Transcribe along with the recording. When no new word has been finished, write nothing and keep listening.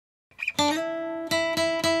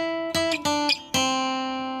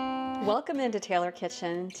Welcome into Taylor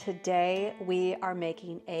Kitchen. Today we are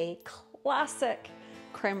making a classic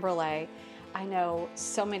creme brulee. I know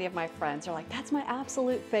so many of my friends are like, that's my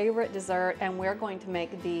absolute favorite dessert, and we're going to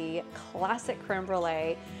make the classic creme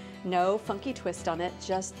brulee. No funky twist on it,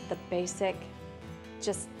 just the basic,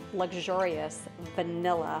 just luxurious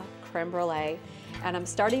vanilla creme brulee. And I'm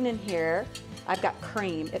starting in here. I've got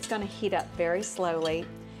cream. It's going to heat up very slowly.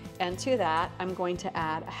 And to that, I'm going to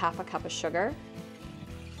add a half a cup of sugar.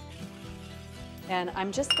 And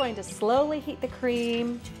I'm just going to slowly heat the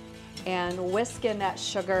cream and whisk in that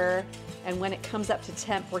sugar. And when it comes up to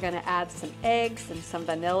temp, we're going to add some eggs and some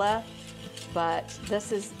vanilla. But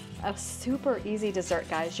this is a super easy dessert,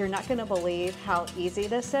 guys. You're not going to believe how easy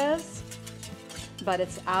this is, but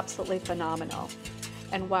it's absolutely phenomenal.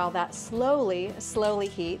 And while that slowly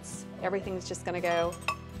heats, everything's just going to go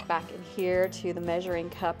back in here to the measuring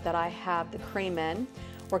cup that I have the cream in.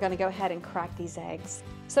 We're going to go ahead and crack these eggs.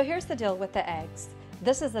 So here's the deal with the eggs.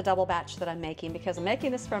 This is the double batch that I'm making because I'm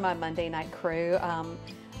making this for my Monday night crew.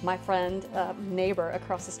 My friend, neighbor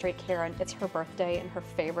across the street, Karen, it's her birthday and her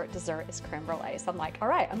favorite dessert is creme brulee. So I'm like, all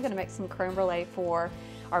right, I'm going to make some creme brulee for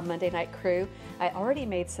our Monday night crew. I already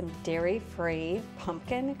made some dairy-free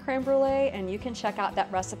pumpkin creme brulee, and you can check out that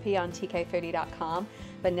recipe on tkfoodie.com.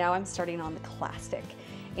 But now I'm starting on the classic.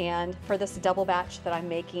 And for this double batch that I'm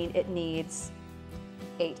making, it needs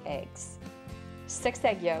 8 eggs, 6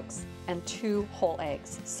 egg yolks, and 2 whole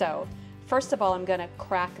eggs. So first of all, I'm gonna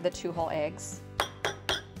crack the 2 whole eggs.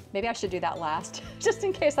 Maybe I should do that last, just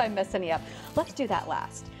in case I mess any up. Let's do that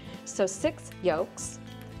last. So 6 yolks,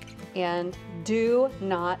 and do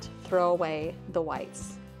not throw away the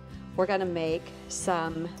whites. We're gonna make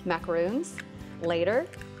some macaroons later.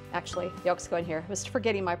 Actually, yolks go in here. I was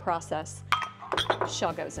forgetting my process.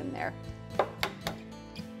 Shell goes in there.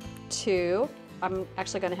 2, I'm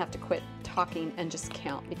actually gonna have to quit talking and just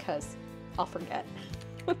count because I'll forget.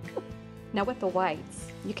 Now with the whites,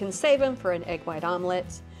 you can save them for an egg white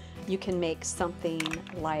omelet. You can make something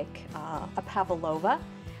like a pavlova,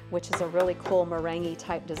 which is a really cool meringue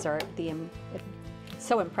type dessert. It's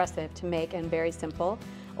so impressive to make and very simple.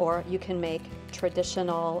 Or you can make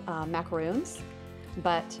traditional macaroons,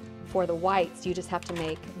 but for the whites, you just have to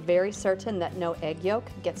make very certain that no egg yolk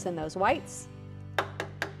gets in those whites.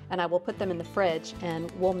 And I will put them in the fridge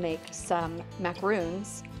and we'll make some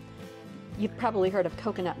macaroons. You've probably heard of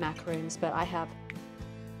coconut macaroons, but I have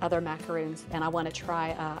other macaroons and I want to try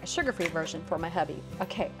a sugar-free version for my hubby.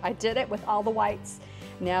 Okay, I did it with all the whites.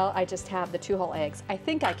 Now I just have the 2 whole eggs. I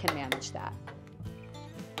think I can manage that.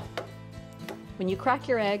 When you crack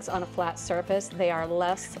your eggs on a flat surface, they are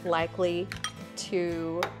less likely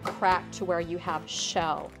to crack to where you have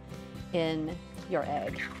shell in your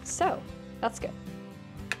egg. So that's good.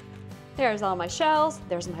 There's all my shells,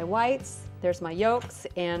 there's my whites, there's my yolks,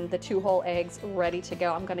 and the 2 whole eggs ready to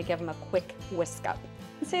go. I'm gonna give them a quick whisk up.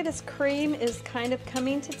 You see this cream is kind of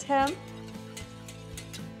coming to temp.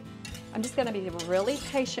 I'm just gonna be really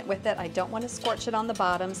patient with it. I don't want to scorch it on the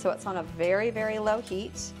bottom, so it's on a very, very low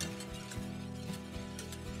heat.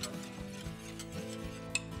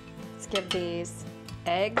 Let's give these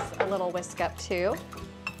eggs a little whisk up too.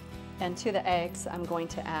 And to the eggs, I'm going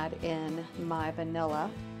to add in my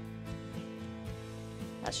vanilla.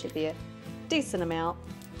 That should be a decent amount.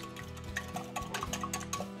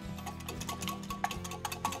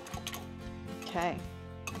 Okay.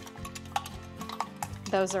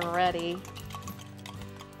 Those are ready.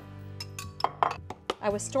 I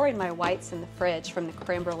was storing my whites in the fridge from the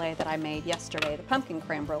creme brulee that I made yesterday, the pumpkin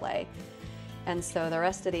creme brulee. And so the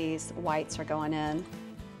rest of these whites are going in.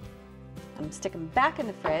 I'm sticking them back in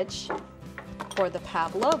the fridge for the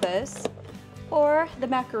pavlovas or the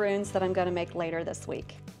macaroons that I'm going to make later this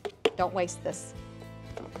week. Don't waste this.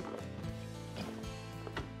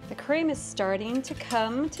 The cream is starting to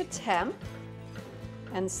come to temp,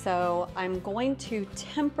 and so I'm going to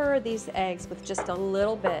temper these eggs with just a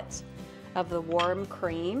little bit of the warm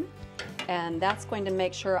cream, and that's going to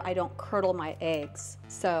make sure I don't curdle my eggs.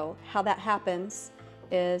 So how that happens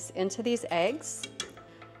is into these eggs.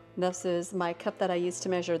 This is my cup that I use to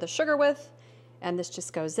measure the sugar with, and this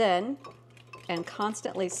just goes in, and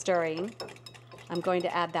constantly stirring, I'm going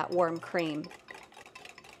to add that warm cream.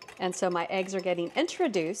 And so my eggs are getting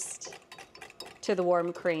introduced to the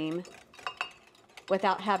warm cream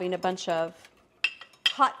without having a bunch of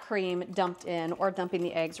hot cream dumped in or dumping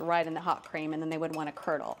the eggs right in the hot cream, and then they would want to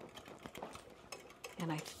curdle.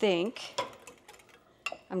 And I think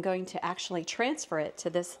I'm going to actually transfer it to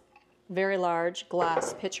this very large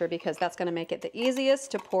glass pitcher because that's going to make it the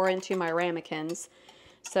easiest to pour into my ramekins.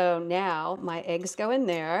 So now my eggs go in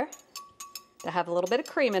there. They have a little bit of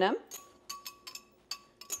cream in them.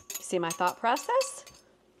 See my thought process?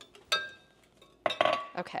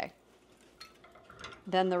 Okay.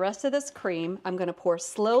 Then the rest of this cream, I'm gonna pour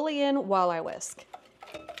slowly in while I whisk.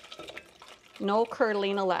 No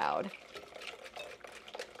curdling allowed.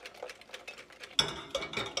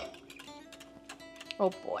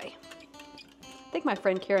 Oh boy. I think my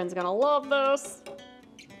friend Karen's gonna love this.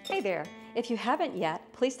 Hey there, if you haven't yet,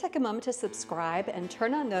 please take a moment to subscribe and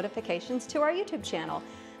turn on notifications to our YouTube channel.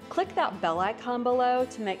 Click that bell icon below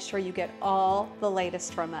to make sure you get all the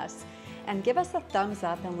latest from us. And give us a thumbs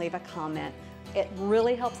up and leave a comment. It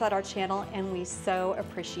really helps out our channel and we so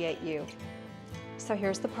appreciate you. So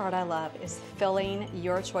here's the part I love, is filling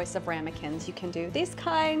your choice of ramekins. You can do these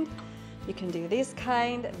kind, you can do these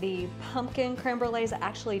kind. The pumpkin creme brulees I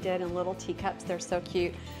actually did in little teacups. They're so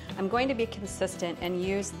cute. I'm going to be consistent and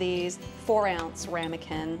use these 4-ounce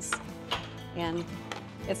ramekins. And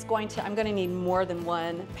I'm going to need more than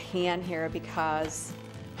one pan here because,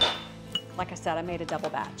 like I said, I made a double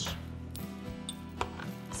batch.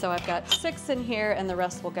 So I've got 6 in here and the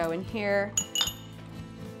rest will go in here.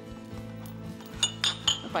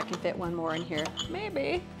 If I can fit one more in here,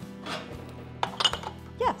 maybe.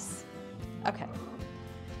 Yes. Okay.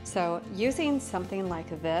 So using something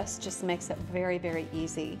like this just makes it very, very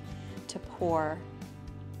easy to pour.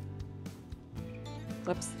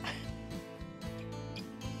 Whoops.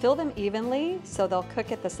 Fill them evenly so they'll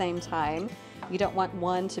cook at the same time. You don't want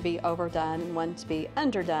one to be overdone and one to be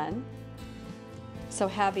underdone. So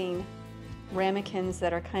having ramekins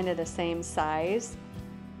that are kind of the same size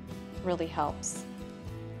really helps.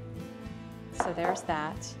 So there's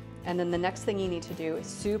that. And then the next thing you need to do is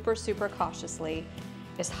super, super cautiously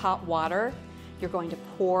is hot water. You're going to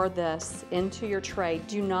pour this into your tray.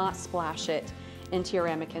 Do not splash it into your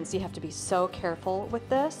ramekins. You have to be so careful with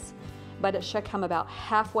this, but it should come about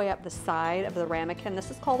halfway up the side of the ramekin.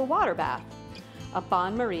 This is called a water bath, a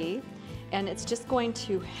bain-marie, and it's just going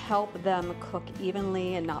to help them cook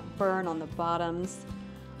evenly and not burn on the bottoms,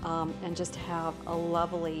 and just have a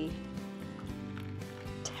lovely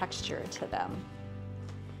texture to them.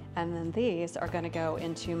 And then these are going to go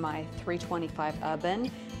into my 325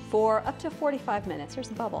 oven for up to 45 minutes.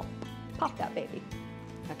 Here's a bubble. Pop that baby.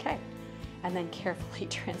 Okay. And then carefully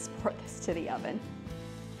transport this to the oven.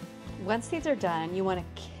 Once these are done, you want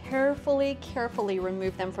to carefully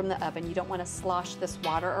remove them from the oven. You don't want to slosh this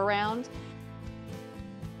water around.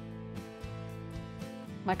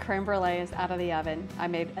 My creme brulee is out of the oven. I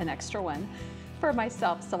made an extra one for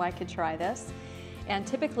myself so I could try this. And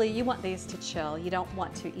typically you want these to chill. You don't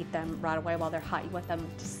want to eat them right away while they're hot. You want them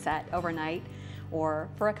to set overnight or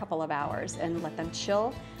for a couple of hours and let them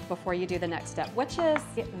chill before you do the next step, which is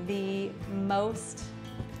the most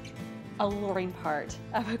alluring part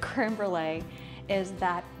of a creme brulee, is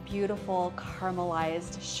that beautiful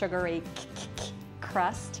caramelized sugary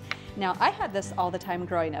crust. Now I had this all the time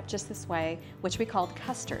growing up, just this way, which we called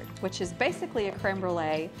custard, which is basically a creme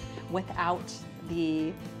brulee without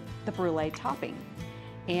the brulee topping.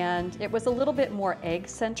 And it was a little bit more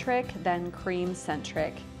egg-centric than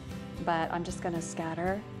cream-centric, but I'm just gonna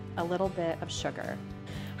scatter a little bit of sugar.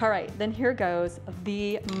 All right, then here goes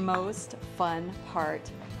the most fun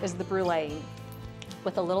part, is the brulee.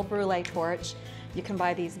 With a little brulee torch, you can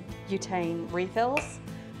buy these butane refills.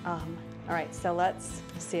 All right, so let's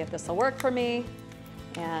see if this will work for me.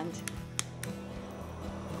 And,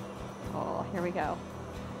 oh, here we go.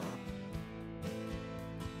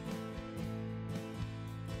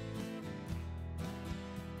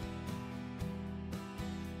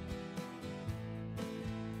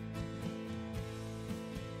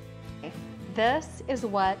 This is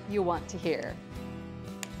what you want to hear.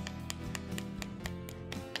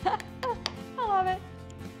 I love it.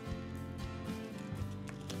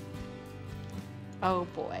 Oh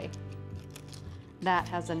boy. That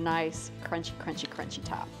has a nice crunchy, crunchy, crunchy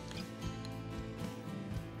top.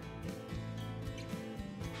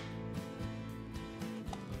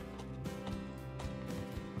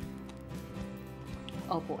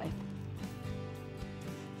 Oh boy.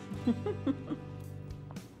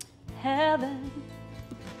 Heaven,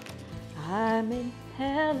 I'm in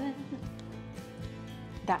heaven.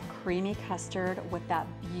 That creamy custard with that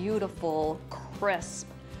beautiful, crisp,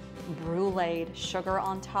 bruleed sugar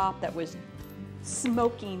on top that was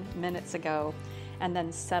smoking minutes ago and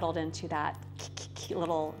then settled into that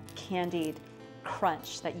little candied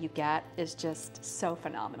crunch that you get is just so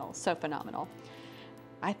phenomenal, so phenomenal.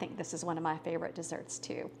 I think this is one of my favorite desserts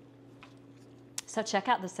too. So check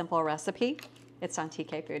out the simple recipe. It's on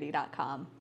tkfoodie.com.